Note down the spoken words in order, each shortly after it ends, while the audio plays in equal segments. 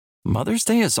Mother's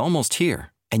Day is almost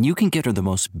here, and you can get her the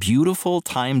most beautiful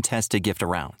time-tested gift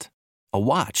around. A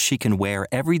watch she can wear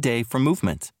every day from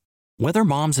Movement. Whether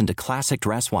mom's into classic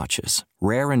dress watches,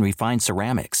 rare and refined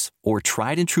ceramics, or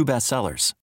tried and true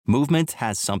bestsellers, Movement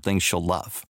has something she'll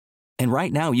love. And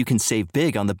right now you can save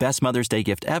big on the best Mother's Day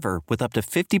gift ever with up to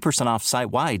 50% off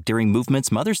site-wide during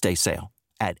Movement's Mother's Day sale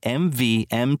at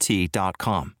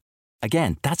MVMT.com.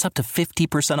 Again, that's up to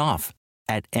 50% off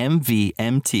at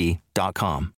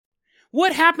MVMT.com.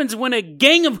 What happens when a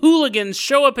gang of hooligans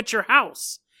show up at your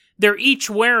house? They're each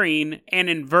wearing an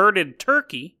inverted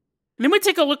turkey. And then we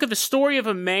take a look at the story of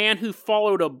a man who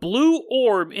followed a blue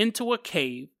orb into a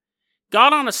cave,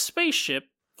 got on a spaceship,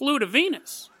 flew to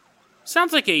Venus.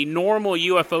 Sounds like a normal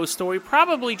UFO story,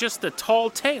 probably just a tall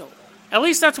tale. At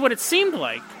least that's what it seemed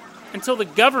like, until the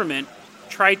government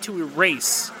tried to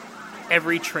erase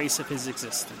every trace of his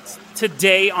existence.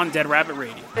 Today on Dead Rabbit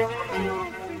Radio.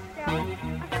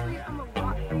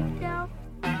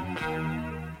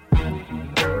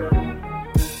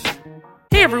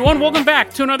 Hey everyone, welcome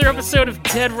back to another episode of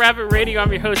Dead Rabbit Radio.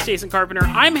 I'm your host, Jason Carpenter.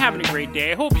 I'm having a great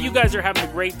day. I hope you guys are having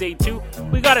a great day too.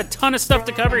 We got a ton of stuff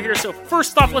to cover here, so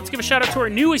first off, let's give a shout out to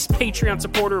our newest Patreon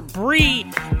supporter, Bree.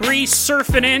 Bree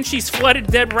surfing in. She's flooded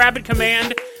Dead Rabbit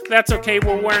Command. That's okay,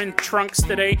 we're wearing trunks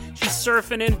today. She's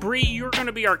surfing in. Bree, you're going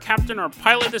to be our captain or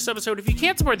pilot this episode. If you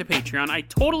can't support the Patreon, I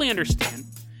totally understand.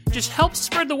 Just help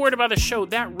spread the word about the show.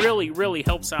 That really, really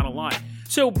helps out a lot.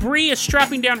 So Bree is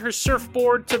strapping down her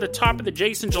surfboard to the top of the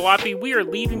Jason Jalopy. We are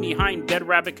leaving behind Dead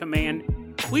Rabbit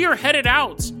Command. We are headed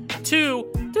out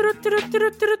to...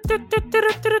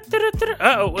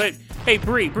 Uh-oh, wait. Hey,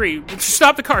 Bree,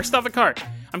 stop the car.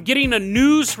 I'm getting a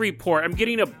news report. I'm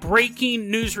getting a breaking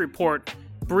news report.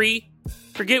 Bree,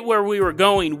 forget where we were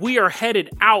going. We are headed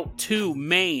out to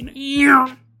Maine.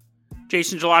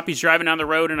 Jason Jalopy's driving down the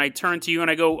road, and I turn to you and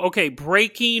I go, okay,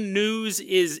 breaking news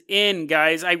is in,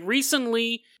 guys. I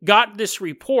recently got this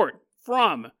report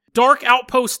from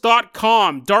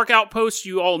darkoutpost.com. Dark Outpost,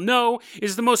 you all know,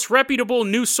 is the most reputable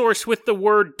news source with the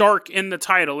word dark in the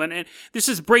title. And this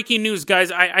is breaking news,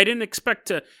 guys. I didn't expect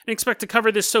to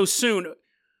cover this so soon.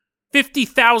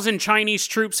 50,000 Chinese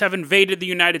troops have invaded the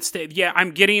United States. Yeah,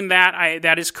 I'm getting that.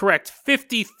 That is correct.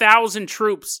 50,000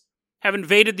 troops have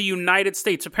invaded the United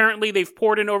States. Apparently, they've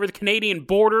poured in over the Canadian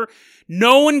border.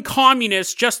 Known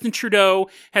communist Justin Trudeau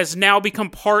has now become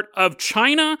part of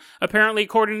China. Apparently,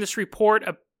 according to this report,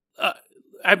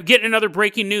 I'm getting another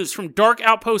breaking news from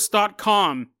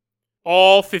darkoutpost.com.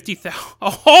 All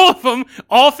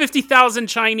 50,000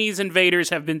 Chinese invaders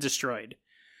have been destroyed.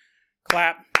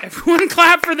 Clap. Everyone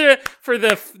clap for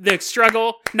the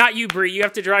struggle. Not you, Bree. You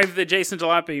have to drive the Jason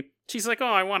Jalopy. She's like, oh,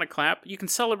 I want to clap. You can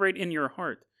celebrate in your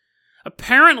heart.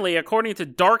 Apparently, according to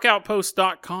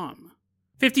darkoutpost.com,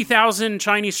 50,000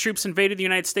 Chinese troops invaded the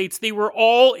United States. They were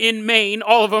all in Maine,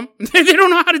 all of them. They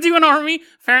don't know how to do an army.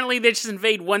 Apparently, they just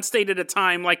invade one state at a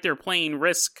time like they're playing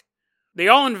Risk. They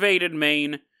all invaded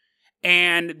Maine,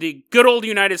 and the good old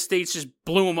United States just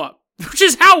blew them up, which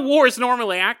is how wars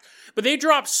normally act. But they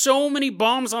dropped so many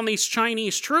bombs on these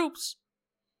Chinese troops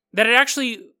that it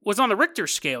actually was on the Richter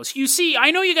scales. You see,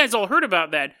 I know you guys all heard about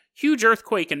that huge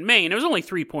earthquake in Maine. It was only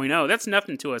 3.0. That's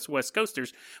nothing to us West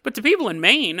Coasters. But to people in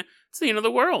Maine, it's the end of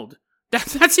the world.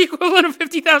 That's the equivalent of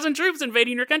 50,000 troops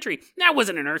invading your country. That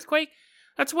wasn't an earthquake.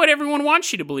 That's what everyone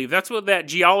wants you to believe. That's what that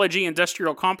geology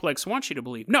industrial complex wants you to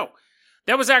believe. No,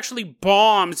 that was actually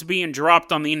bombs being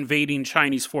dropped on the invading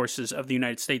Chinese forces of the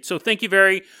United States. So thank you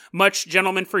very much,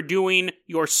 gentlemen, for doing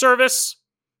your service.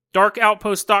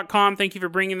 darkoutpost.com, thank you for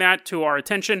bringing that to our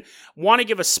attention. Want to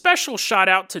give a special shout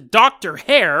out to Dr.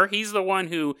 Hare. He's the one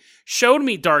who showed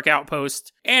me Dark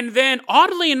Outpost. And then,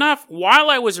 oddly enough, while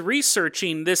I was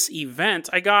researching this event,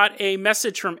 I got a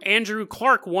message from Andrew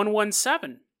Clark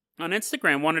 117 on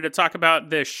Instagram. Wanted to talk about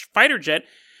the fighter jet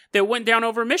that went down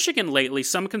over Michigan lately.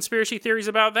 Some conspiracy theories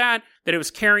about that it was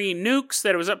carrying nukes,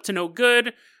 that it was up to no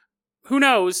good. Who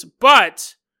knows?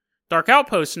 But Dark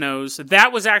Outpost knows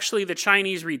that was actually the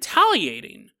Chinese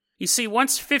retaliating. You see,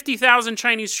 once 50,000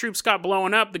 Chinese troops got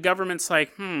blown up, the government's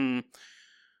like,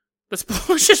 let's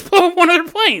just blow up one of their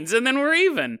planes, and then we're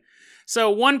even. So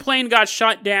one plane got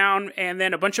shot down, and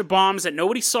then a bunch of bombs that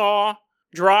nobody saw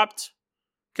dropped,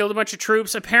 killed a bunch of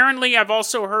troops. Apparently, I've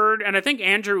also heard, and I think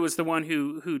Andrew was the one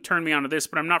who turned me onto this,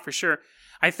 but I'm not for sure.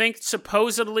 I think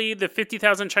supposedly the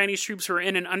 50,000 Chinese troops were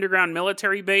in an underground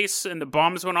military base, and the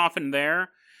bombs went off in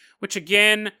there. Which,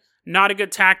 again, not a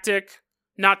good tactic,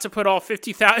 not to put all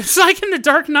 50,000... It's like in The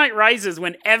Dark Knight Rises,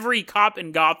 when every cop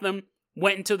in Gotham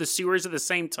went into the sewers at the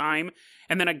same time,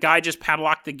 and then a guy just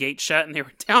padlocked the gate shut, and they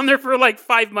were down there for like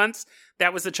 5 months.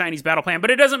 That was the Chinese battle plan. But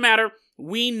it doesn't matter.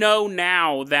 We know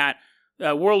now that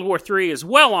World War III is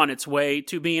well on its way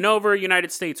to being over.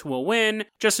 United States will win.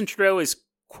 Justin Trudeau is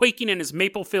quaking in his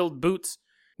maple-filled boots.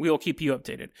 We will keep you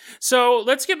updated. So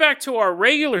let's get back to our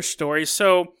regular story.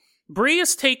 So Bree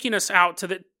is taking us out to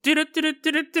the...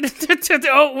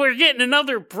 Oh, we're getting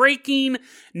another breaking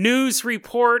news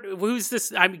report. Who's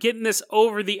this? I'm getting this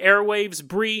over the airwaves.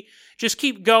 Bree, just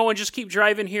keep going. Just keep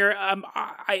driving here. I'm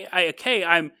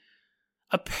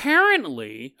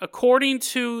apparently, according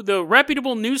to the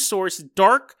reputable news source,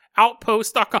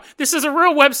 darkoutpost.com. This is a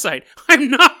real website. I'm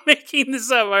not making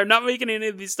this up. I'm not making any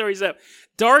of these stories up.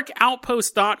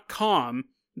 Darkoutpost.com,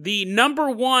 the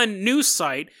 #1 news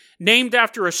site named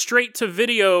after a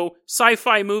straight-to-video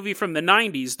sci-fi movie from the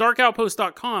 90s,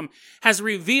 darkoutpost.com has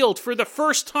revealed for the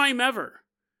first time ever.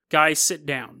 Guys, sit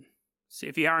down. See,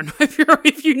 if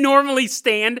you normally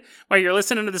stand while you're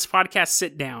listening to this podcast,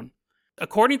 sit down.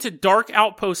 According to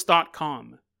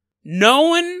darkoutpost.com,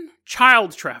 known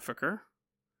child trafficker,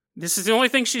 this is the only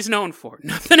thing she's known for,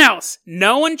 nothing else,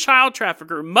 known child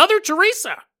trafficker, Mother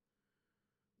Teresa,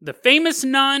 the famous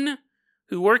nun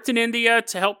who worked in India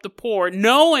to help the poor,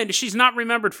 and she's not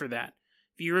remembered for that.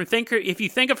 If you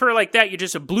think of her like that, you're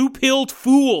just a blue-pilled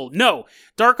fool. No,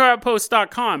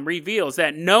 darkoutpost.com reveals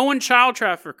that known child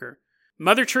trafficker,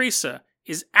 Mother Teresa,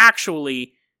 is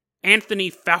actually Anthony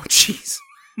Fauci's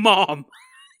mom.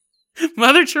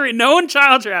 Known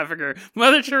child trafficker,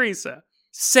 Mother Teresa.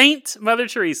 Saint Mother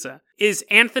Teresa is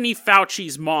Anthony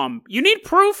Fauci's mom. You need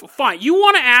proof? Fine. You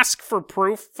want to ask for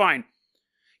proof? Fine.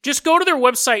 Just go to their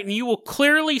website and you will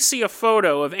clearly see a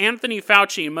photo of Anthony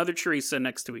Fauci and Mother Teresa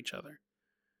next to each other.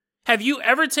 Have you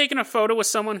ever taken a photo with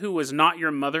someone who was not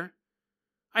your mother?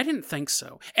 I didn't think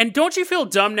so. And don't you feel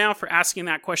dumb now for asking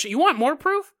that question? You want more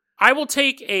proof? I will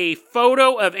take a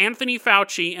photo of Anthony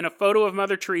Fauci and a photo of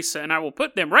Mother Teresa, and I will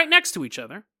put them right next to each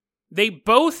other. They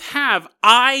both have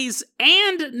eyes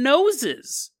and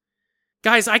noses.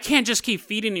 Guys, I can't just keep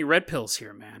feeding you red pills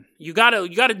here, man. You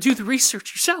gotta do the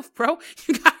research yourself, bro.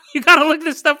 You gotta look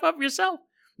this stuff up yourself.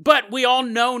 But we all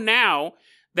know now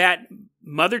that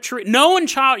Mother Teresa, known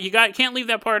child, can't leave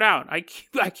that part out. I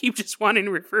keep just wanting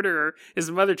to refer to her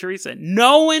as Mother Teresa.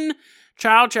 Known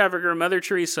child trafficker Mother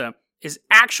Teresa is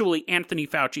actually Anthony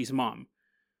Fauci's mom.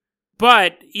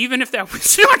 But even if that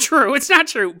was not true, it's not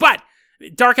true. But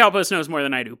Dark Outpost knows more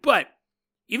than I do. But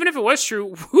even if it was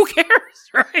true, who cares,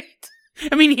 right?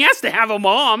 I mean, he has to have a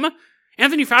mom.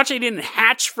 Anthony Fauci didn't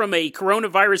hatch from a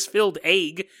coronavirus-filled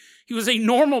egg. He was a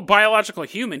normal biological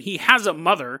human. He has a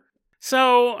mother.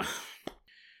 So,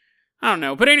 I don't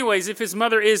know. But anyways, if his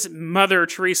mother is Mother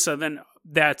Teresa, then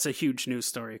that's a huge news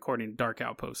story, according to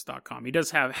darkoutpost.com. He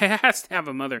has to have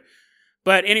a mother.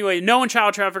 But anyway, known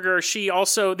child trafficker,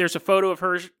 there's a photo of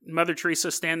her, Mother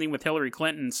Teresa, standing with Hillary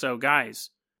Clinton. So, guys,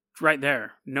 right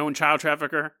there, known child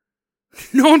trafficker.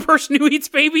 Known person who eats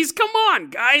babies? Come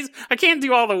on, guys. I can't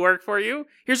do all the work for you.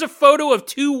 Here's a photo of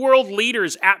two world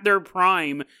leaders at their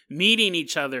prime meeting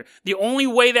each other. The only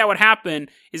way that would happen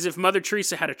is if Mother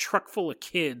Teresa had a truck full of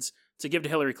kids to give to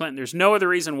Hillary Clinton. There's no other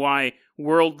reason why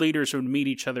world leaders would meet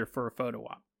each other for a photo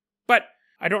op. But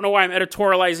I don't know why I'm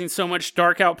editorializing so much.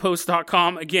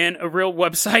 Darkoutpost.com, again, a real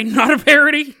website, not a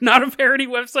parody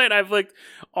website. I've looked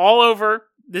all over.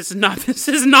 This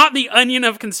is not the Onion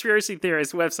of conspiracy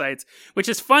theorist websites, which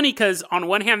is funny because on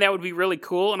one hand that would be really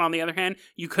cool, and on the other hand,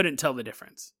 you couldn't tell the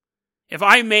difference. If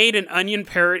I made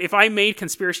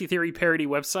conspiracy theory parody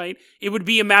website, it would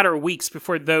be a matter of weeks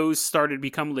before those started to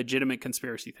become legitimate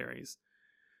conspiracy theories.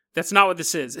 That's not what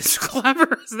this is. As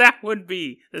clever as that would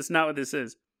be, that's not what this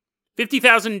is.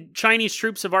 50,000 Chinese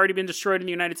troops have already been destroyed in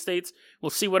the United States. We'll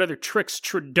see what other tricks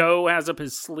Trudeau has up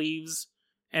his sleeves.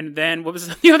 And then, what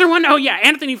was the other one? Oh yeah,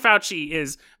 Anthony Fauci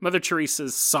is Mother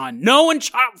Teresa's son.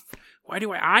 Why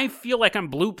do I feel like I'm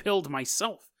blue-pilled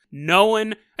myself?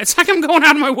 It's like I'm going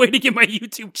out of my way to get my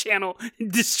YouTube channel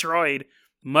destroyed.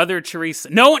 Mother Teresa.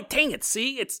 Dang it,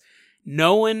 see? It's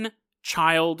known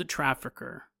child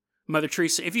trafficker. Mother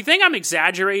Teresa. If you think I'm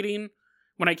exaggerating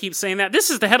when I keep saying that, this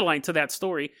is the headline to that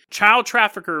story. Child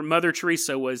trafficker Mother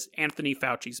Teresa was Anthony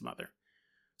Fauci's mother.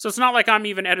 So it's not like I'm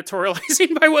even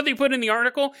editorializing by what they put in the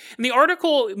article. And the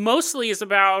article mostly is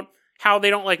about how they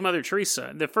don't like Mother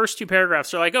Teresa. The first two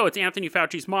paragraphs are like, oh, it's Anthony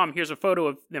Fauci's mom. Here's a photo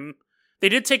of them. They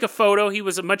did take a photo. He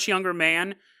was a much younger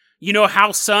man. You know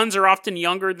how sons are often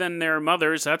younger than their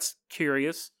mothers. That's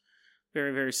curious.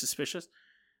 Very, very suspicious.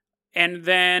 And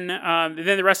then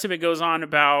the rest of it goes on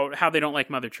about how they don't like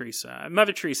Mother Teresa.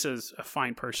 Mother Teresa is a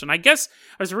fine person. I guess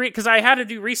I was because I had to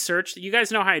do research. You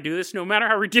guys know how I do this. No matter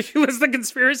how ridiculous the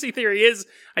conspiracy theory is,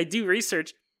 I do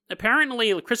research.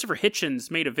 Apparently, Christopher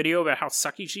Hitchens made a video about how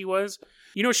sucky she was.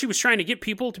 You know, she was trying to get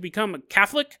people to become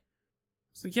Catholic.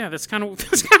 So yeah, that's kind of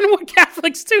what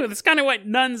Catholics do. That's kind of what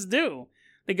nuns do.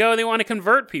 They want to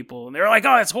convert people, and they're like,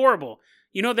 "Oh, that's horrible."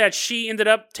 You know that she ended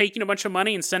up taking a bunch of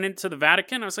money and sending it to the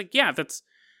Vatican. I was like, "Yeah, that's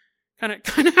kind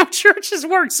of how churches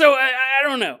work." So I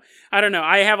don't know.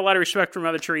 I have a lot of respect for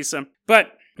Mother Teresa,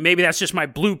 but maybe that's just my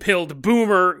blue-pilled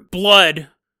boomer blood.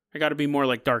 I got to be more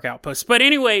like Dark Outpost. But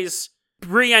anyways,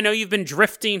 Bree, I know you've been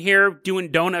drifting here,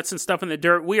 doing donuts and stuff in the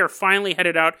dirt. We are finally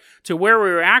headed out to where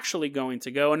we were actually going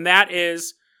to go, and that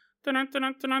is...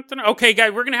 Okay,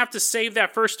 guys, we're going to have to save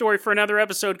that first story for another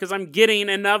episode because I'm getting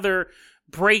another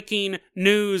breaking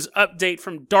news update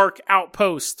from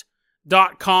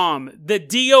darkoutpost.com. The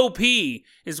DOP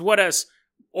is what us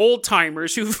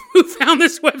old-timers who found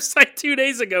this website 2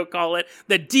 days ago call it.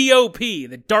 The DOP,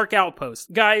 the Dark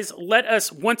Outpost. Guys, let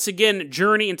us once again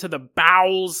journey into the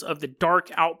bowels of the Dark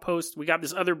Outpost. We got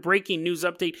this other breaking news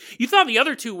update. You thought the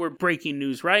other two were breaking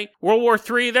news, right? World War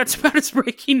III, that's about as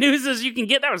breaking news as you can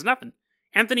get. That was nothing.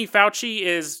 Anthony Fauci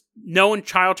is known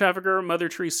child trafficker, Mother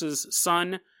Teresa's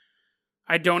son.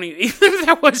 I don't even if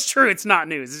that was true, it's not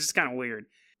news. It's just kind of weird.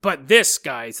 But this,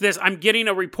 guys, I'm getting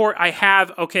a report.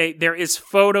 There is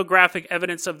photographic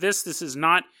evidence of this. This is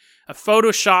not a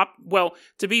Photoshop. Well,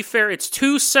 to be fair, it's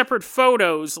two separate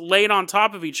photos laid on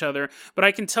top of each other. But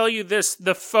I can tell you this,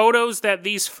 the photos that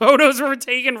these photos were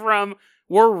taken from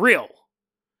were real.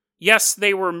 Yes,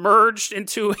 they were merged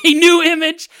into a new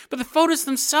image, but the photos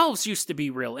themselves used to be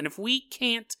real. And if we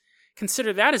can't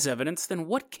consider that as evidence, then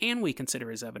what can we consider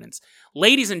as evidence?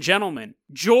 Ladies and gentlemen,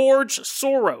 George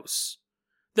Soros,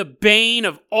 the bane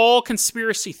of all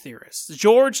conspiracy theorists.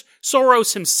 George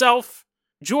Soros himself.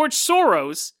 George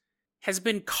Soros has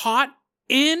been caught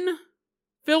in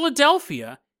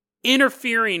Philadelphia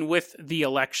interfering with the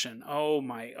election.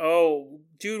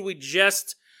 Dude, we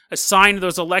just assigned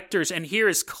those electors, and here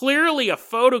is clearly a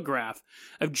photograph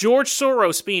of George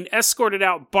Soros being escorted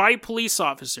out by police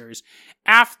officers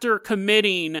after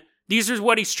committing, these are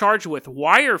what he's charged with,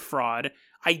 wire fraud,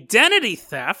 identity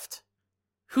theft.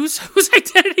 Whose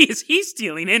identity is he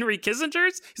stealing? Henry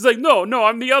Kissinger's? He's like, no,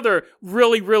 I'm the other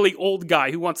really, really old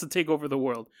guy who wants to take over the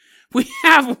world. We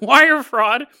have wire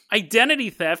fraud, identity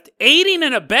theft, aiding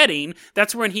and abetting.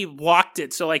 That's when he blocked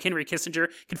it so like Henry Kissinger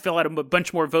can fill out a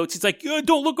bunch more votes. He's like,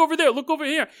 don't look over there, look over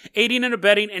here. Aiding and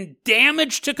abetting and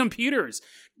damage to computers.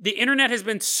 The internet has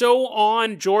been so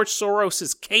on George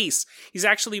Soros's case, he's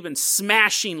actually been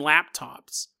smashing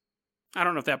laptops. I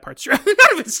don't know if that part's true.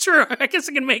 None of it's true. I guess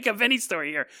I can make up any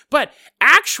story here. But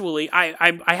actually, I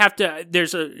have to,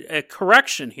 there's a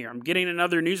correction here. I'm getting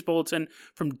another news bulletin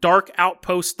from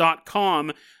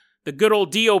darkoutpost.com. The good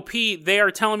old DOP, they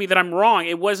are telling me that I'm wrong.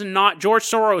 It was not, George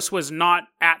Soros was not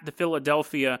at the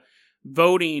Philadelphia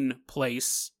voting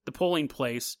place, the polling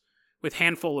place, with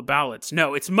handful of ballots.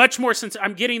 No, it's much more,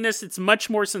 I'm getting this, it's much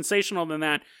more sensational than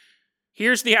that.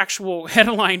 Here's the actual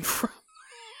headline from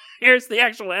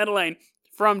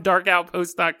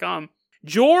darkoutpost.com.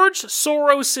 George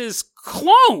Soros's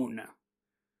clone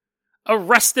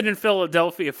arrested in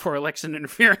Philadelphia for election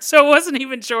interference. So it wasn't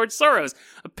even George Soros.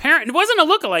 It wasn't a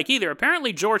lookalike either.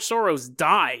 Apparently George Soros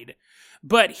died,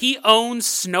 but he owns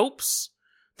Snopes.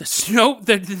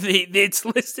 It's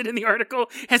listed in the article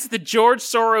as the George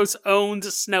Soros owned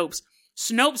Snopes.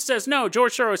 Snopes says no,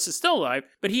 George Soros is still alive,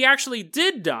 but he actually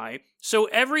did die. So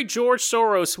every George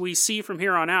Soros we see from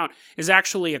here on out is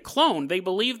actually a clone. They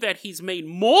believe that he's made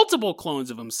multiple clones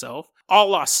of himself, a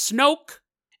la Snoke,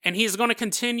 and he's going to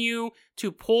continue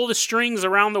to pull the strings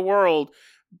around the world.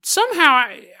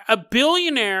 Somehow, a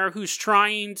billionaire who's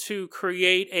trying to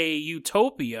create a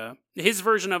utopia, his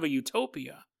version of a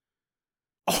utopia,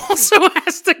 also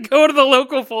has to go to the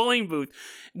local polling booth.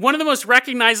 One of the most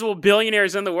recognizable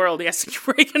billionaires in the world, he has to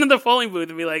break into the polling booth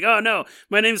and be like, oh no,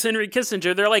 my name's Henry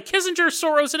Kissinger. They're like, Kissinger,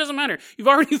 Soros, it doesn't matter. You've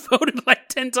already voted like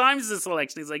 10 times this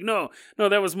election. He's like, no,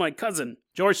 that was my cousin,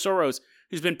 George Soros,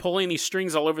 who's been pulling these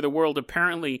strings all over the world.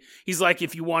 Apparently, he's like,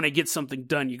 if you want to get something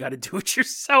done, you got to do it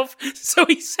yourself. So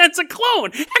he sends a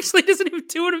clone. Actually, he doesn't even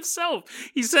do it himself.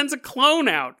 He sends a clone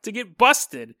out to get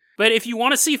busted. But if you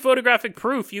want to see photographic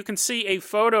proof, you can see a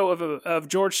photo of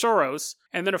George Soros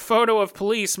and then a photo of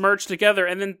police merged together.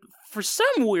 And then for some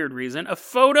weird reason, a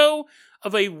photo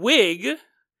of a wig.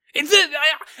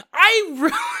 I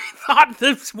really thought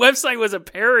this website was a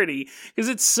parody because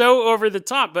it's so over the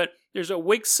top. But there's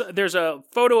a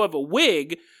photo of a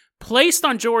wig placed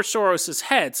on George Soros's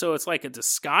head. So it's like a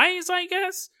disguise, I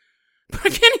guess. But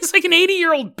again, he's like an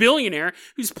 80-year-old billionaire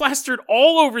who's plastered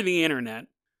all over the internet.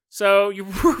 So you're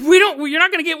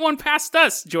not going to get one past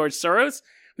us, George Soros.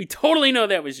 We totally know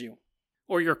that was you.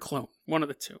 or you're a clone. One of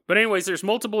the two. But anyways, there's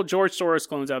multiple George Soros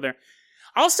clones out there.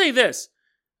 I'll say this.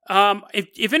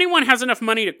 If anyone has enough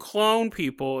money to clone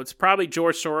people, it's probably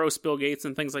George Soros, Bill Gates,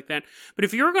 and things like that. But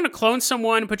if you're going to clone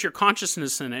someone and put your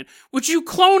consciousness in it, would you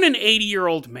clone an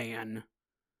 80-year-old man?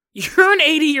 You're an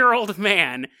 80-year-old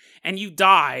man, and you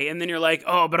die, and then you're like,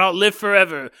 oh, but I'll live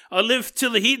forever. I'll live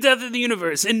till the heat death of the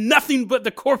universe, and nothing but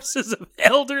the corpses of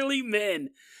elderly men.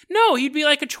 No, he'd be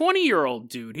like a 20-year-old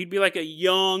dude. He'd be like a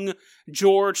young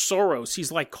George Soros.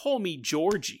 He's like, call me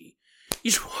Georgie.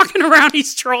 He's walking around,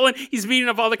 he's trolling, he's beating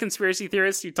up all the conspiracy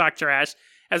theorists who talk trash.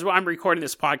 As I'm recording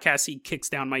this podcast, he kicks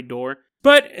down my door.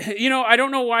 But, I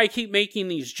don't know why I keep making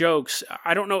these jokes.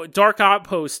 I don't know. Dark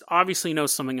Outpost obviously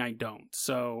knows something I don't.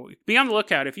 So be on the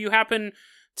lookout. If you happen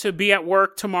to be at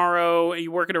work tomorrow,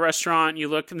 you work at a restaurant, you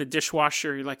look in the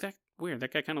dishwasher, you're like, that's weird.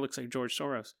 That guy kind of looks like George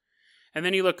Soros. And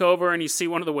then you look over and you see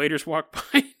one of the waiters walk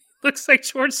by. Looks like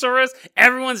George Soros.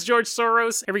 Everyone's George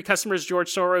Soros. Every customer's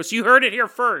George Soros. You heard it here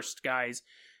first, guys.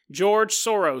 George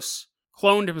Soros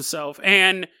cloned himself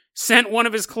and sent one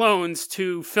of his clones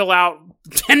to fill out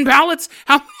 10 ballots?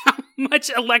 How much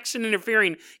election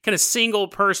interfering can a single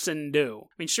person do?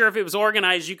 I mean, sure, if it was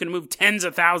organized, you can move tens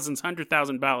of thousands,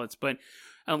 100,000 ballots, but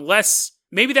unless,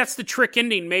 maybe that's the trick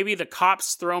ending. Maybe the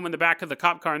cops throw him in the back of the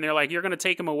cop car and they're like, you're going to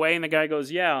take him away? And the guy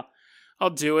goes, yeah, I'll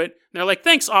do it. And they're like,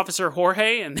 thanks, Officer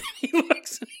Jorge. And then he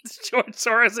looks and it's George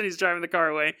Soros and he's driving the car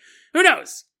away. Who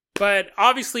knows? But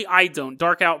obviously I don't.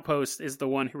 Dark Outpost is the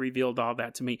one who revealed all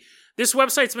that to me. This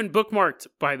website's been bookmarked,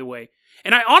 by the way.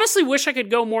 And I honestly wish I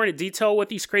could go more into detail with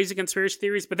these crazy conspiracy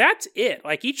theories, but that's it.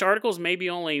 Like, each article is maybe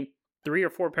only 3 or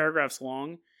 4 paragraphs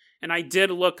long. And I did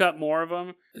look up more of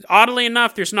them. Oddly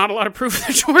enough, there's not a lot of proof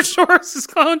that George Soros has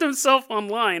cloned himself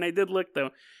online. I did look, though.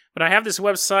 But I have this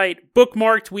website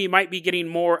bookmarked. We might be getting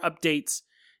more updates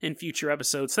in future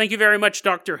episodes. Thank you very much,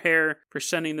 Dr. Hare, for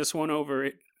sending this one over.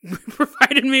 It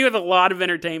provided me with a lot of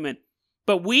entertainment.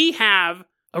 But we have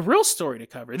a real story to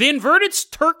cover. The inverted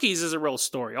turkeys is a real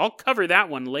story. I'll cover that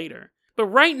one later. But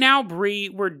right now, Bree,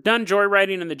 we're done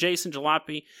joyriding in the Jason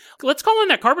Jalopy. Let's call in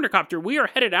that Carpenter Copter. We are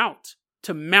headed out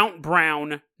to Mount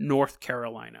Brown, North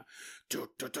Carolina.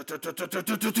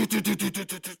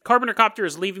 Carpenter Copter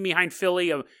is leaving behind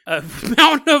Philly. A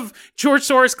mountain of George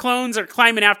Soros clones are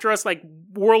climbing after us like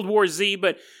World War Z.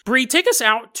 But Bree, take us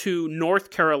out to North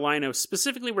Carolina.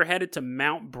 Specifically, we're headed to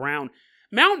Mount Brown.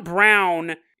 Mount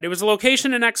Brown, it was a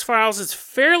location in X-Files. It's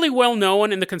fairly well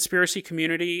known in the conspiracy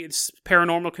community, it's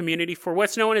paranormal community, for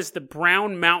what's known as the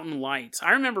Brown Mountain Lights.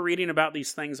 I remember reading about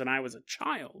these things when I was a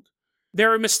child.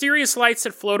 There are mysterious lights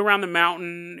that float around the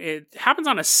mountain. It happens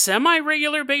on a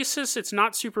semi-regular basis. It's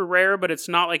not super rare, but it's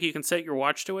not like you can set your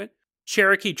watch to it.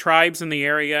 Cherokee tribes in the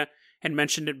area had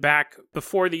mentioned it back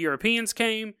before the Europeans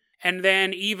came. And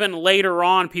then even later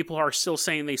on, people are still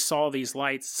saying they saw these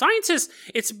lights. Scientists,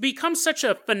 it's become such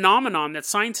a phenomenon that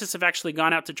scientists have actually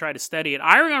gone out to try to study it.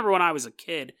 I remember when I was a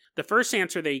kid, the first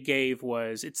answer they gave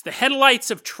was, it's the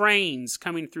headlights of trains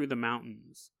coming through the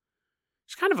mountains.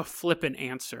 It's kind of a flippant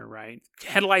answer, right?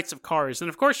 Headlights of cars. And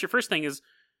of course, your first thing is,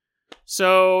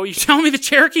 so you tell me the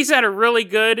Cherokees had a really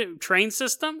good train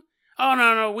system? Oh,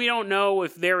 no, we don't know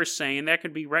if they were saying. That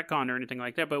could be retcon or anything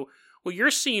like that. But what you're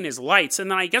seeing is lights.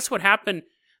 And then I guess what happened,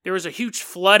 there was a huge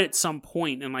flood at some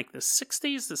point in like the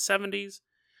 60s, the 70s.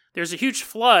 There's a huge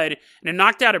flood, and it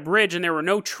knocked out a bridge, and there were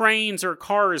no trains or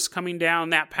cars coming down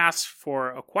that pass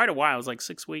for quite a while. It was like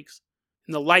 6 weeks.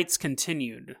 And the lights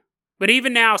continued. But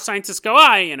even now, scientists go,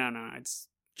 no, it's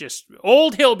just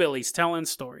old hillbillies telling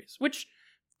stories. Which,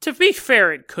 to be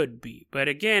fair, it could be. But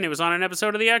again, it was on an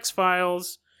episode of The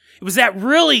X-Files. It was that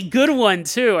really good one,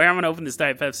 too. I'm going to open this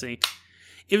Diet Pepsi.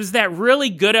 It was that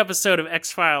really good episode of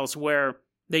X-Files where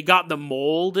they got the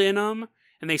mold in them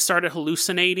and they started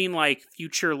hallucinating like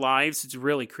future lives. It's a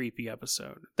really creepy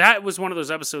episode. That was one of those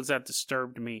episodes that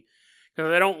disturbed me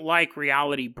because I don't like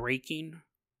reality breaking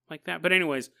like that. But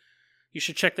anyways, you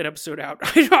should check that episode out.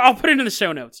 I'll put it in the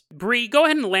show notes. Bree, go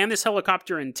ahead and land this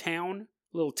helicopter in town,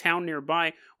 a little town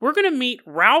nearby. We're going to meet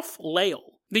Ralph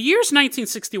Lale. The year's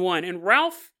 1961, and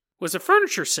Ralph was a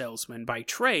furniture salesman by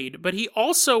trade, but he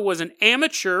also was an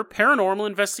amateur paranormal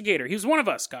investigator. He was one of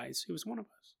us, guys. He was one of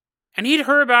us. And he'd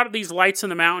heard about these lights in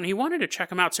the mountain. He wanted to check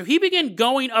them out. So he began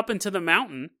going up into the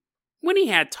mountain when he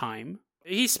had time.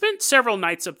 He spent several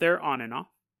nights up there on and off.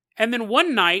 And then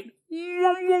one night,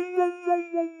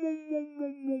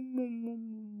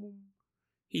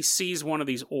 he sees one of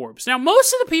these orbs. Now,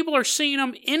 most of the people are seeing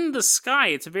them in the sky.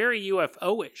 It's very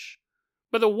UFO-ish.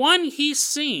 But the one he's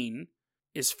seen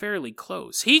is fairly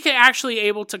close. He can actually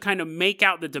able to kind of make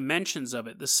out the dimensions of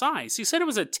it, the size. He said it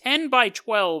was a 10 by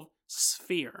 12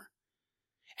 sphere.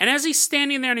 And as he's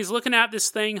standing there and he's looking at this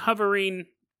thing hovering,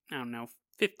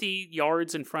 50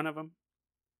 yards in front of him,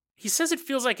 he says it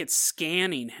feels like it's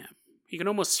scanning him. He can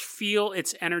almost feel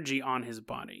its energy on his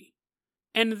body.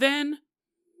 And then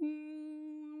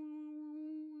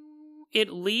it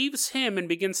leaves him and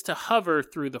begins to hover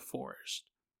through the forest.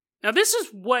 Now, this is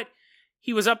what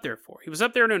he was up there for. He was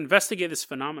up there to investigate this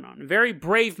phenomenon. A very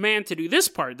brave man to do this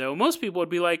part, though. Most people would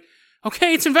be like,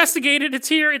 okay, it's investigated, it's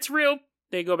here, it's real.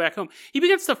 They go back home. He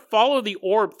begins to follow the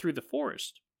orb through the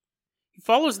forest. He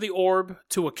follows the orb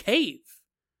to a cave.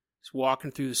 He's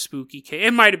walking through the spooky cave.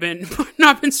 It might have been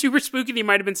not been super spooky. They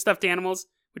might have been stuffed animals,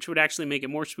 which would actually make it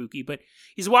more spooky. But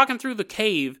he's walking through the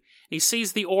cave, and he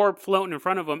sees the orb floating in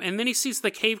front of him, and then he sees the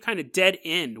cave kind of dead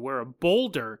end, where a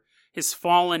boulder has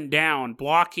fallen down,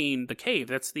 blocking the cave.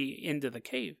 That's the end of the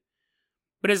cave.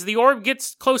 But as the orb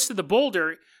gets close to the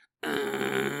boulder,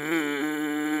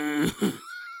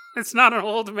 it's not an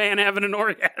old man having an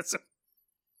orgasm.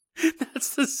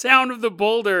 That's the sound of the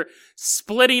boulder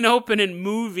splitting open and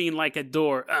moving like a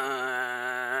door.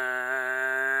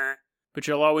 But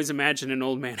you'll always imagine an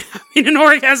old man having an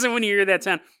orgasm when you hear that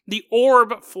sound. The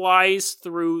orb flies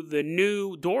through the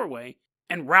new doorway,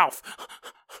 and Ralph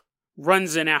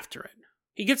runs in after it.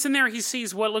 He gets in there, he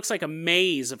sees what looks like a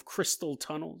maze of crystal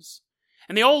tunnels.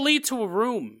 And they all lead to a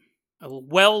room, a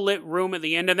well-lit room at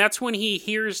the end, and that's when he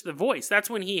hears the voice. That's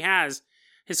when he has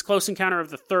his close encounter of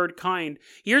the third kind.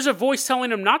 He hears a voice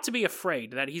telling him not to be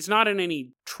afraid, that he's not in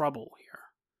any trouble here.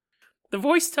 The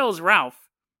voice tells Ralph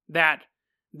that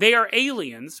they are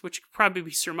aliens, which could probably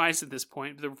be surmised at this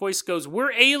point. The voice goes,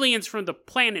 we're aliens from the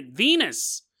planet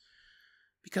Venus.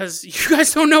 Because you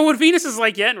guys don't know what Venus is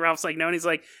like yet. And Ralph's like, no. And he's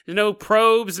like, there's no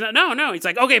probes. No. He's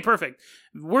like, okay, perfect.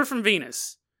 We're from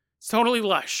Venus. It's totally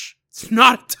lush. It's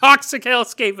not a toxic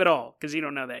hellscape at all, because you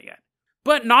don't know that yet.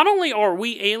 But not only are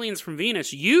we aliens from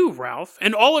Venus, you, Ralph,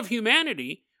 and all of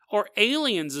humanity are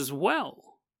aliens as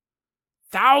well.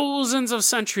 Thousands of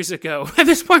centuries ago. At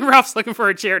this point, Ralph's looking for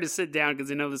a chair to sit down because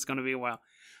he knows it's going to be a while.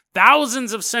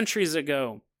 Thousands of centuries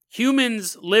ago,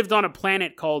 humans lived on a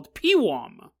planet called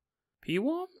Pewam.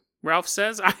 Pewam? Ralph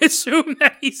says. I assume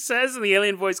that he says, and the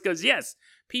alien voice goes, yes,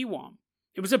 Pewam.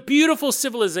 It was a beautiful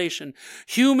civilization.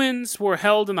 Humans were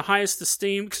held in the highest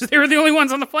esteem because they were the only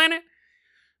ones on the planet.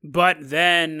 But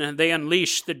then they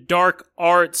unleashed the dark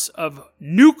arts of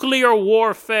nuclear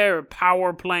warfare,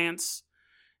 power plants,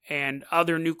 and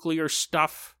other nuclear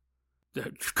stuff.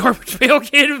 The garbage pail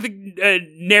kid of the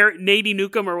Nady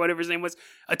Nukem, or whatever his name was,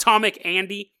 Atomic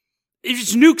Andy.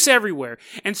 It's nukes everywhere.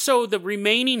 And so the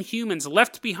remaining humans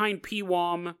left behind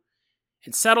Pewam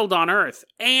and settled on Earth.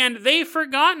 And they've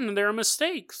forgotten their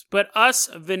mistakes. But us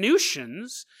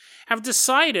Venusians have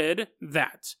decided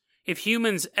that if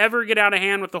humans ever get out of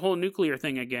hand with the whole nuclear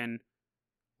thing again,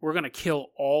 we're going to kill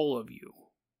all of you.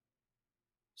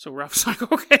 So Ralph's like,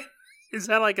 okay, is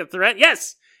that like a threat?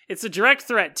 Yes, it's a direct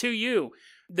threat to you.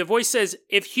 The voice says,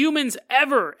 if humans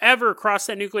ever cross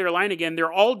that nuclear line again,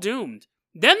 they're all doomed.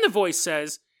 Then the voice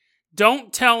says,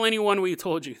 don't tell anyone we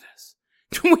told you this.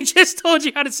 We just told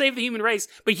you how to save the human race,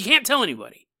 but you can't tell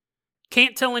anybody.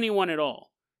 Can't tell anyone at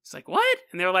all. It's like, what?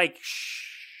 And they're like, shh.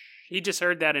 He just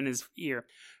heard that in his ear.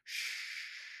 Shh.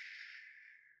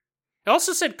 It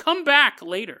also said, come back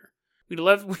later. We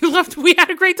had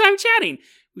a great time chatting.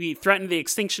 We threatened the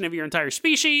extinction of your entire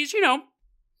species,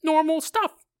 normal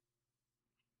stuff.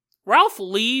 Ralph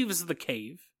leaves the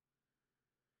cave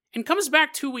and comes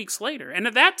back 2 weeks later. And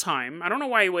at that time, I don't know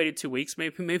why he waited 2 weeks.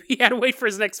 Maybe he had to wait for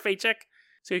his next paycheck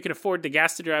so he could afford the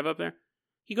gas to drive up there.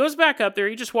 He goes back up there.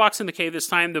 He just walks in the cave this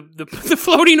time. The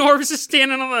floating orbs is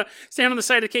standing on the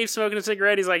side of the cave smoking a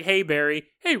cigarette. He's like, hey, Barry.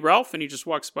 Hey, Ralph. And he just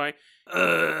walks by.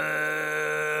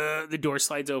 The door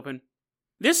slides open.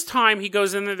 This time he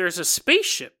goes in there. There's a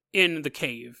spaceship in the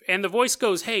cave. And the voice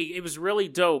goes, hey, it was really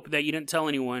dope that you didn't tell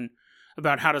anyone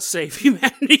about how to save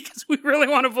humanity because we really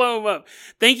want to blow them up.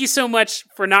 Thank you so much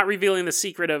for not revealing the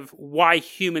secret of why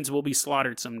humans will be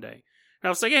slaughtered someday.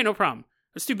 Ralph's like, hey, no problem.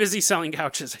 I was too busy selling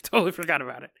couches. I totally forgot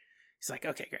about it. He's like,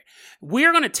 okay, great.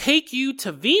 We're going to take you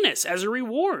to Venus as a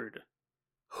reward.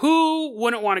 Who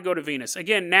wouldn't want to go to Venus?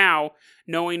 Again, now,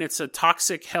 knowing it's a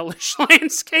toxic, hellish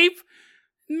landscape,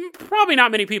 probably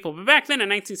not many people. But back then in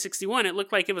 1961, it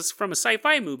looked like it was from a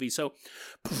sci-fi movie. So,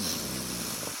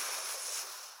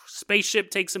 spaceship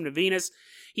takes him to Venus.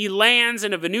 He lands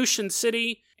in a Venusian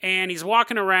city, and he's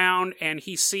walking around, and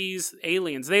he sees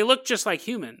aliens. They look just like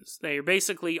humans. They are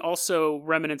basically also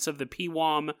remnants of the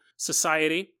Pewam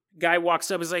society. Guy walks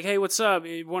up, is like, hey, what's up?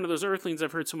 One of those Earthlings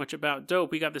I've heard so much about.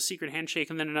 Dope. We got the secret handshake.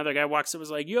 And then another guy walks up,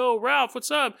 is like, yo, Ralph, what's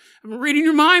up? I've been reading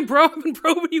your mind, bro. I've been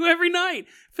probing you every night.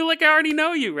 I feel like I already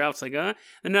know you. Ralph's like, huh?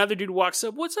 And another dude walks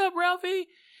up, what's up, Ralphie?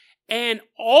 And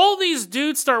all these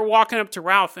dudes start walking up to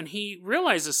Ralph, and he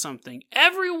realizes something.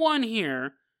 Everyone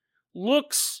here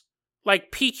looks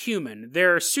like peak human.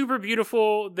 They're super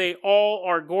beautiful. They all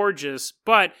are gorgeous,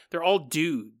 but they're all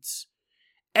dudes.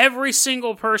 Every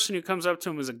single person who comes up to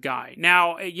him is a guy.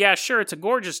 Now, yeah, sure, it's a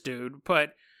gorgeous dude, but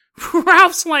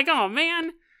Ralph's like, oh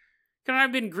man, can I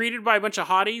have been greeted by a bunch of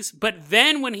hotties? But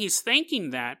then when he's thinking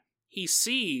that, he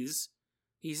sees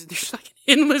there's like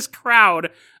an endless crowd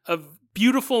of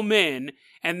beautiful men,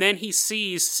 and then he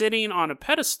sees sitting on a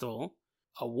pedestal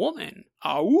a woman.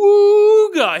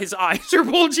 Awooga! His eyes are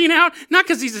bulging out. Not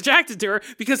because he's attracted to her,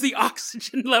 because the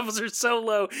oxygen levels are so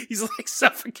low. He's like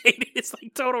suffocated. It's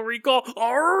like Total Recall.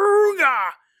 Awooga!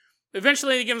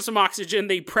 Eventually they give him some oxygen.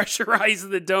 They pressurize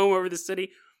the dome over the city.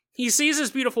 He sees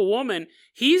this beautiful woman.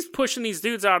 He's pushing these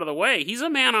dudes out of the way. He's a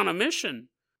man on a mission.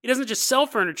 He doesn't just sell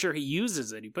furniture, he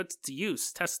uses it. He puts it to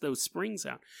use, tests those springs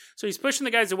out. So he's pushing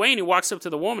the guys away, and he walks up to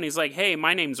the woman. He's like, hey,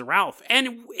 my name's Ralph.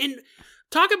 And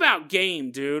talk about game,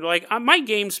 dude. Like, my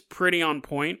game's pretty on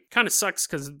point. Kind of sucks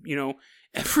because,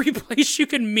 every place you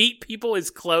can meet people is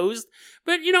closed.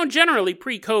 But, generally,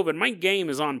 pre-COVID, my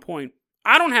game is on point.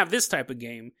 I don't have this type of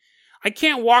game. I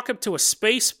can't walk up to a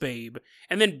space babe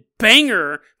and then bang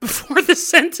her before the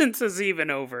sentence is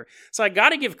even over. So I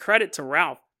gotta give credit to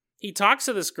Ralph. He talks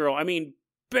to this girl. I mean,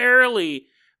 barely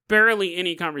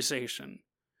any conversation.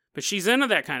 But she's into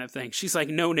that kind of thing. She's like,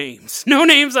 no names. No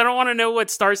names. I don't want to know what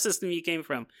star system you came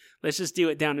from. Let's just do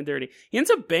it down and dirty. He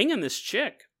ends up banging this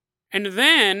chick. And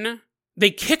then they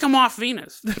kick him off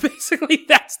Venus. Basically,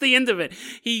 that's the end of it.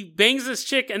 He bangs this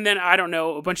chick, and then, I don't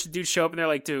know, a bunch of dudes show up, and they're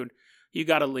like, dude, you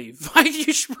gotta leave. Like,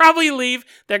 you should probably leave.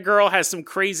 That girl has some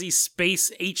crazy space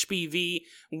HPV.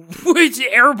 It's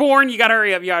airborne. You gotta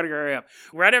hurry up.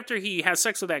 Right after he has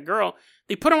sex with that girl,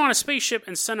 they put him on a spaceship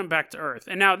and send him back to Earth.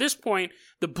 And now at this point,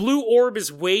 the blue orb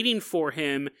is waiting for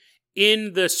him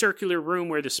in the circular room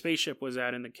where the spaceship was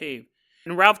at in the cave.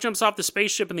 And Ralph jumps off the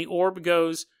spaceship, and the orb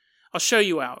goes, I'll show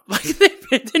you out. Like,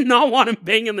 they did not want him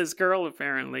banging this girl,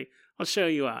 apparently. I'll show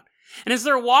you out. And as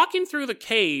they're walking through the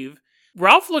cave,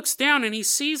 Ralph looks down and he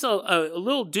sees a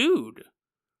little dude.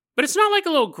 But it's not like a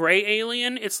little gray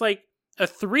alien. It's like a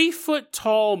 3-foot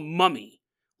tall mummy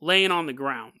laying on the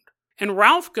ground. And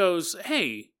Ralph goes,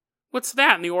 hey, what's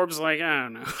that? And the orb's like, I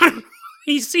don't know.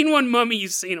 He's seen one mummy,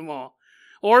 he's seen them all.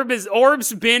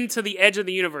 Orb's been to the edge of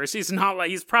the universe. He's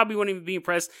probably wouldn't even be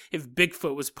impressed if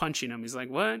Bigfoot was punching him. He's like,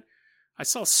 what? I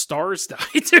saw stars die,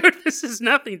 dude. This is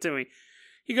nothing to me.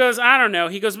 He goes, I don't know.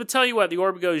 He goes, but tell you what, the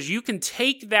orb goes, you can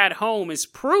take that home as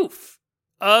proof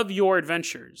of your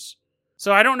adventures.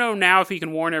 So I don't know now if he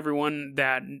can warn everyone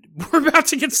that we're about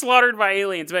to get slaughtered by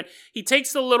aliens, but he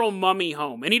takes the little mummy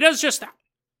home, and he does just that.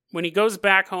 When he goes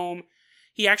back home,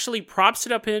 he actually props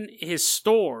it up in his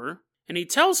store, and he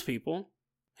tells people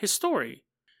his story.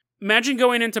 Imagine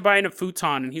going in to buying a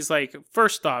futon, and he's like,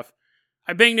 first off,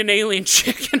 I banged an alien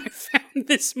chick, and I found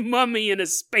this mummy in a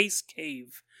space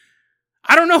cave.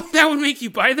 I don't know if that would make you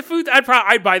buy the futon.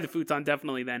 I'd buy the futon,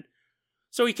 definitely, then.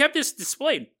 So he kept this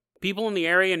displayed. People in the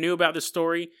area knew about this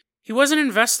story. He was an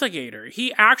investigator.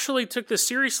 He actually took this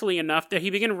seriously enough that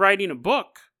he began writing a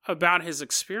book about his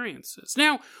experiences.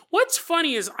 Now, what's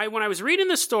funny is when I was reading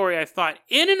the story, I thought,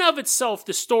 in and of itself,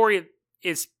 the story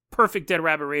is perfect Dead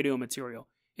Rabbit Radio material.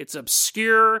 It's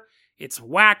obscure, it's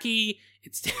wacky,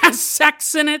 it has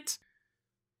sex in it.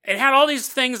 It had all these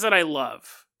things that I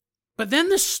love. But then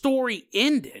the story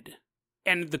ended,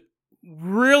 and the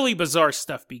really bizarre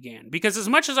stuff began. Because as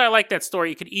much as I like that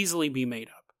story, it could easily be made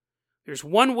up. There's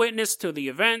one witness to the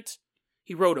event.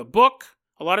 He wrote a book.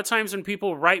 A lot of times when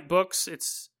people write books,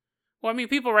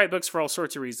 people write books for all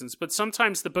sorts of reasons, but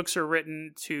sometimes the books are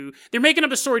written they're making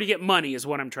up a story to get money, is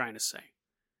what I'm trying to say.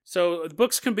 So the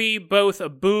books can be both a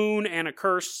boon and a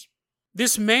curse.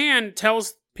 This man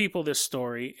tells people this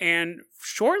story, and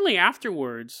shortly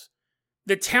afterwards,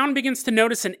 the town begins to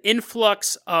notice an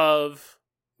influx of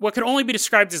what could only be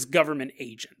described as government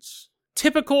agents.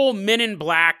 Typical men in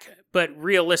black, but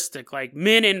realistic, like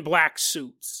men in black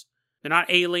suits. They're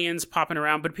not aliens popping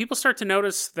around, but people start to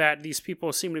notice that these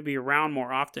people seem to be around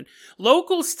more often.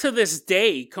 Locals to this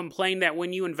day complain that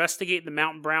when you investigate the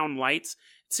Mount Brown lights,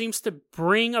 it seems to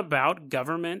bring about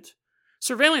government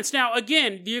surveillance. Now,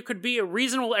 again, there could be a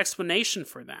reasonable explanation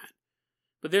for that.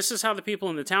 But this is how the people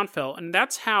in the town felt, and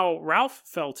that's how Ralph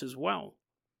felt as well.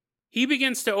 He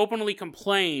begins to openly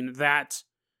complain that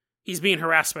He's being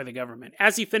harassed by the government.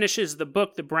 As he finishes the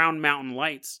book, The Brown Mountain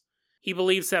Lights, he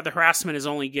believes that the harassment is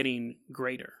only getting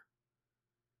greater.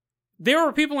 There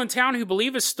are people in town who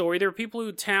believe his story. There are people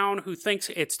in town who think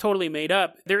it's totally made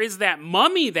up. There is that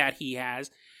mummy that he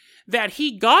has that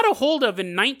he got a hold of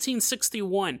in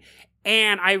 1961.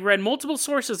 And I read multiple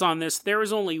sources on this. There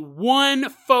is only one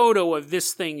photo of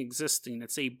this thing existing.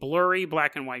 It's a blurry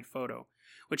black and white photo,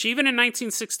 which even in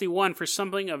 1961, for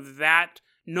something of that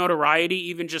notoriety,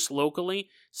 even just locally,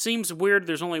 seems weird.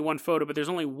 There's only one photo, but there's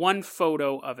only one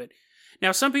photo of it.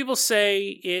 Now, some people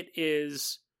say it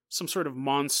is some sort of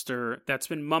monster that's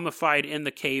been mummified in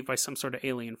the cave by some sort of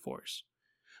alien force.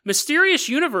 Mysterious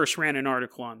Universe ran an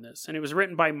article on this, and it was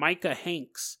written by Micah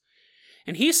Hanks.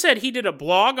 And he said he did a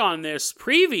blog on this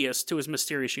previous to his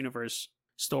Mysterious Universe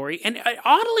story. And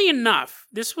oddly enough,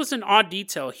 this was an odd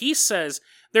detail. He says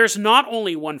there's not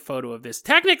only one photo of this.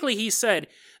 Technically, he said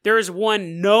there is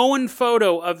one known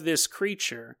photo of this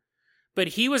creature, but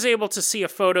he was able to see a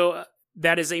photo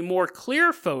that is a more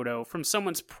clear photo from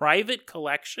someone's private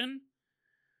collection.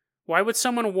 Why would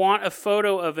someone want a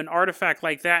photo of an artifact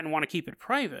like that and want to keep it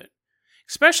private?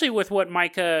 Especially with what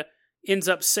Micah ends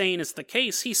up saying is the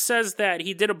case. He says that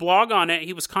he did a blog on it.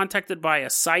 He was contacted by a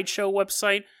sideshow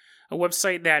website, a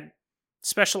website that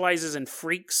specializes in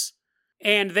freaks.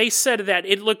 And they said that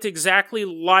it looked exactly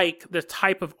like the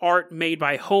type of art made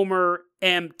by Homer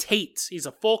M. Tate. He's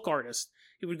a folk artist.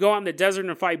 He would go out in the desert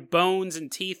and find bones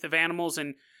and teeth of animals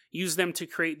and use them to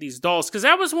create these dolls. Because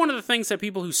that was one of the things that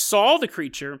people who saw the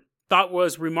creature thought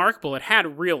was remarkable. It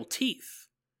had real teeth.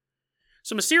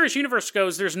 So Mysterious Universe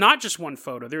goes, there's not just one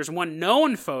photo. There's one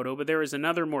known photo, but there is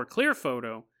another more clear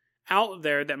photo out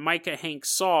there that Micah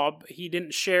Hanks saw. He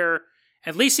didn't share,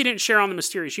 at least he didn't share on the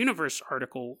Mysterious Universe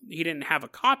article. He didn't have a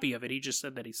copy of it. He just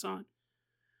said that he saw it.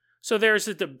 So there's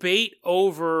a debate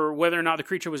over whether or not the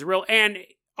creature was real. And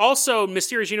also,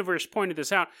 Mysterious Universe pointed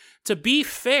this out. To be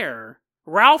fair,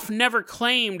 Ralph never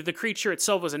claimed the creature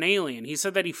itself was an alien. He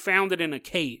said that he found it in a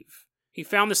cave. He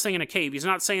found this thing in a cave. He's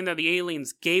not saying that the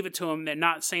aliens gave it to him. They're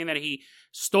not saying that he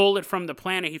stole it from the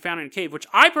planet he found in a cave, which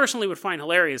I personally would find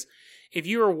hilarious. If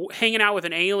you were hanging out with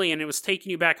an alien and it was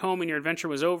taking you back home and your adventure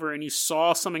was over and you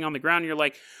saw something on the ground and you're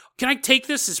like, can I take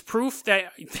this as proof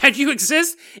that you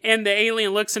exist? And the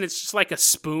alien looks and it's just like a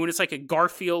spoon. It's like a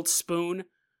Garfield spoon.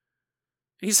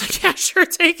 And he's like, yeah, sure,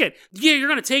 take it. Yeah, you're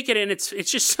going to take it, and it's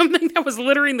just something that was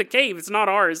littering the cave. It's not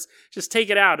ours. Just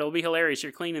take it out. It'll be hilarious.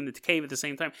 You're cleaning the cave at the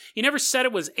same time. He never said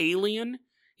it was alien.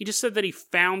 He just said that he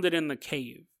found it in the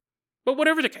cave. But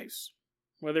whatever the case,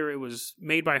 whether it was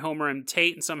made by Homer M.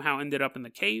 Tate and somehow ended up in the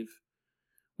cave,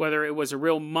 whether it was a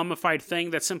real mummified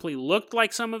thing that simply looked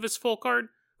like some of his folk art,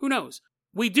 who knows?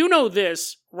 We do know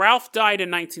this. Ralph died in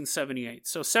 1978.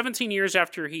 So 17 years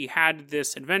after he had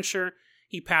this adventure,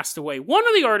 he passed away. One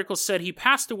of the articles said he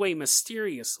passed away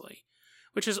mysteriously,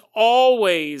 which is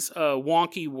always a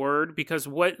wonky word because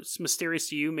what's mysterious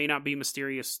to you may not be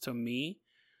mysterious to me.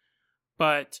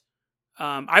 But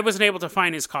I wasn't able to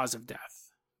find his cause of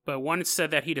death. But one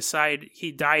said that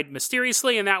he died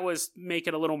mysteriously, and that was make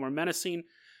it a little more menacing.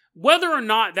 Whether or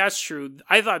not that's true,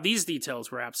 I thought these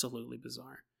details were absolutely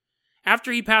bizarre.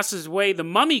 After he passes away, the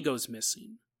mummy goes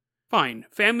missing. Fine.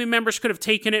 Family members could have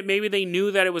taken it. Maybe they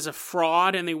knew that it was a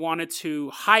fraud and they wanted to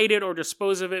hide it or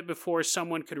dispose of it before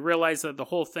someone could realize that the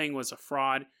whole thing was a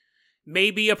fraud.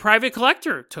 Maybe a private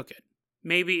collector took it.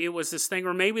 Maybe it was this thing,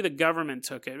 or maybe the government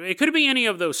took it. It could be any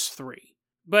of those three.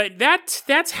 But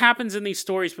that happens in these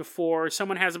stories before.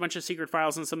 Someone has a bunch of secret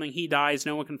files on something, he dies,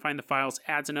 no one can find the files,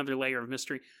 adds another layer of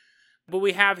mystery. But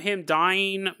we have him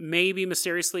dying, maybe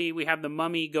mysteriously. We have the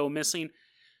mummy go missing.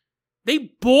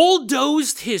 They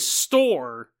bulldozed his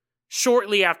store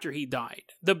shortly after he died.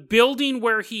 The building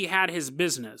where he had his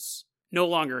business no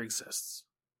longer exists.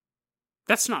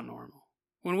 That's not normal.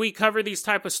 When we cover these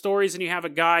type of stories and you have a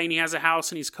guy and he has a house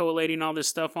and he's collating all this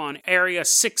stuff on Area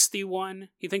 61,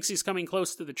 he thinks he's coming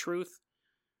close to the truth.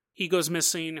 He goes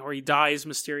missing or he dies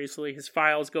mysteriously. His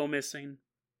files go missing.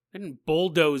 They didn't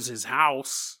bulldoze his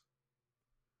house.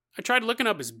 I tried looking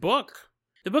up his book.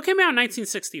 The book came out in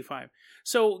 1965.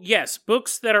 So, yes,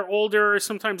 books that are older,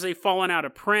 sometimes they've fallen out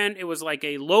of print. It was like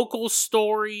a local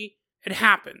story. It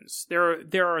happens.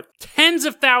 There are tens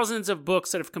of thousands of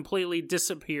books that have completely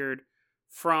disappeared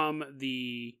from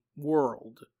the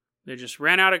world. They just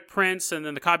ran out of prints, and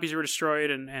then the copies were destroyed,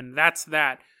 and that's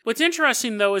that. What's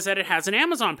interesting, though, is that it has an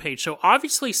Amazon page. So,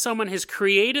 obviously, someone has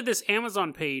created this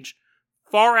Amazon page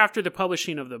far after the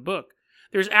publishing of the book.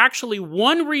 There's actually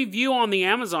one review on the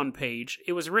Amazon page.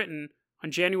 It was written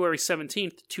on January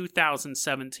 17th,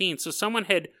 2017. So someone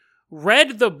had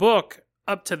read the book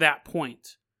up to that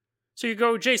point. So you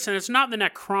go, Jason, it's not the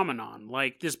Necromonon.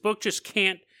 Like, this book just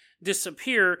can't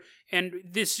disappear, and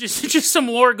this is just some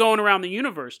lore going around the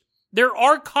universe. There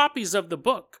are copies of the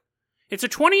book. It's a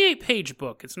 28-page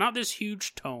book. It's not this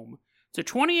huge tome. It's a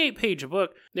 28-page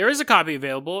book. There is a copy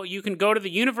available. You can go to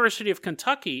the University of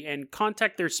Kentucky and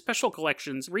contact their Special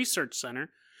Collections Research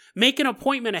Center, make an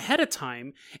appointment ahead of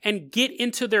time, and get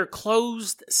into their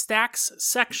closed stacks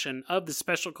section of the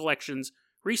Special Collections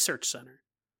Research Center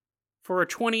for a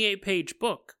 28-page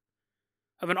book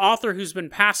of an author who's been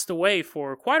passed away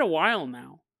for quite a while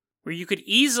now, where you could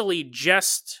easily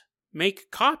just make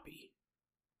a copy.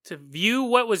 To view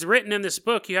what was written in this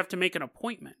book, you have to make an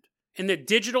appointment. In the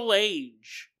digital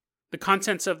age, the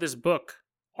contents of this book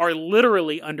are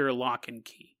literally under lock and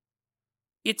key.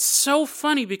 It's so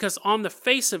funny because on the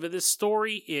face of it, this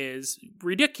story is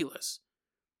ridiculous.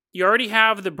 You already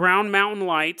have the Brown Mountain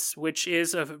Lights, which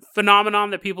is a phenomenon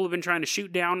that people have been trying to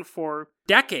shoot down for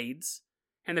decades.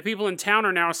 And the people in town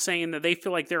are now saying that they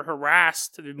feel like they're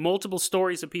harassed. There are multiple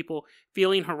stories of people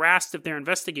feeling harassed if they're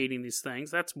investigating these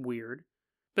things. That's weird.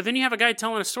 But then you have a guy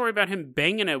telling a story about him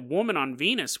banging a woman on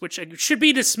Venus, which should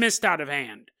be dismissed out of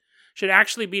hand. Should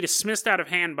actually be dismissed out of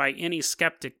hand by any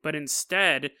skeptic. But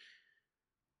instead,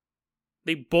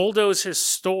 they bulldoze his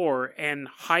store and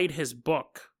hide his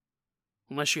book.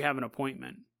 Unless you have an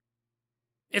appointment.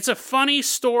 It's a funny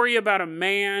story about a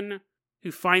man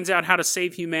who finds out how to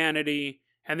save humanity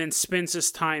and then spends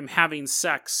his time having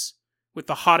sex with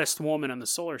the hottest woman in the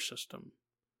solar system.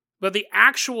 But the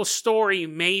actual story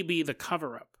may be the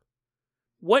cover-up.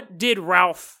 What did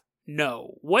Ralph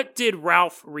know? What did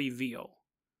Ralph reveal?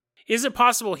 Is it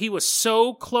possible he was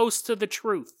so close to the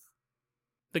truth,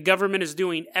 the government is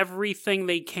doing everything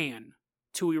they can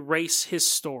to erase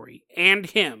his story and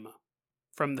him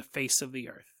from the face of the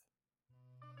earth?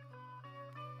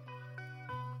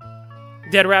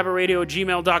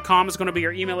 DeadRabbitRadio@gmail.com is going to be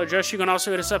your email address. You can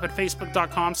also hit us up at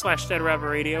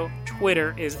Facebook.com/DeadRabbitRadio.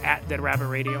 Twitter is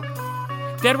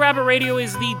 @DeadRabbitRadio. Dead Rabbit Radio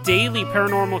is the daily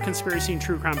paranormal conspiracy and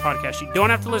true crime podcast. You don't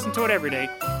have to listen to it every day,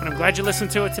 but I'm glad you listened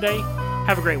to it today.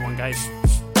 Have a great one, guys.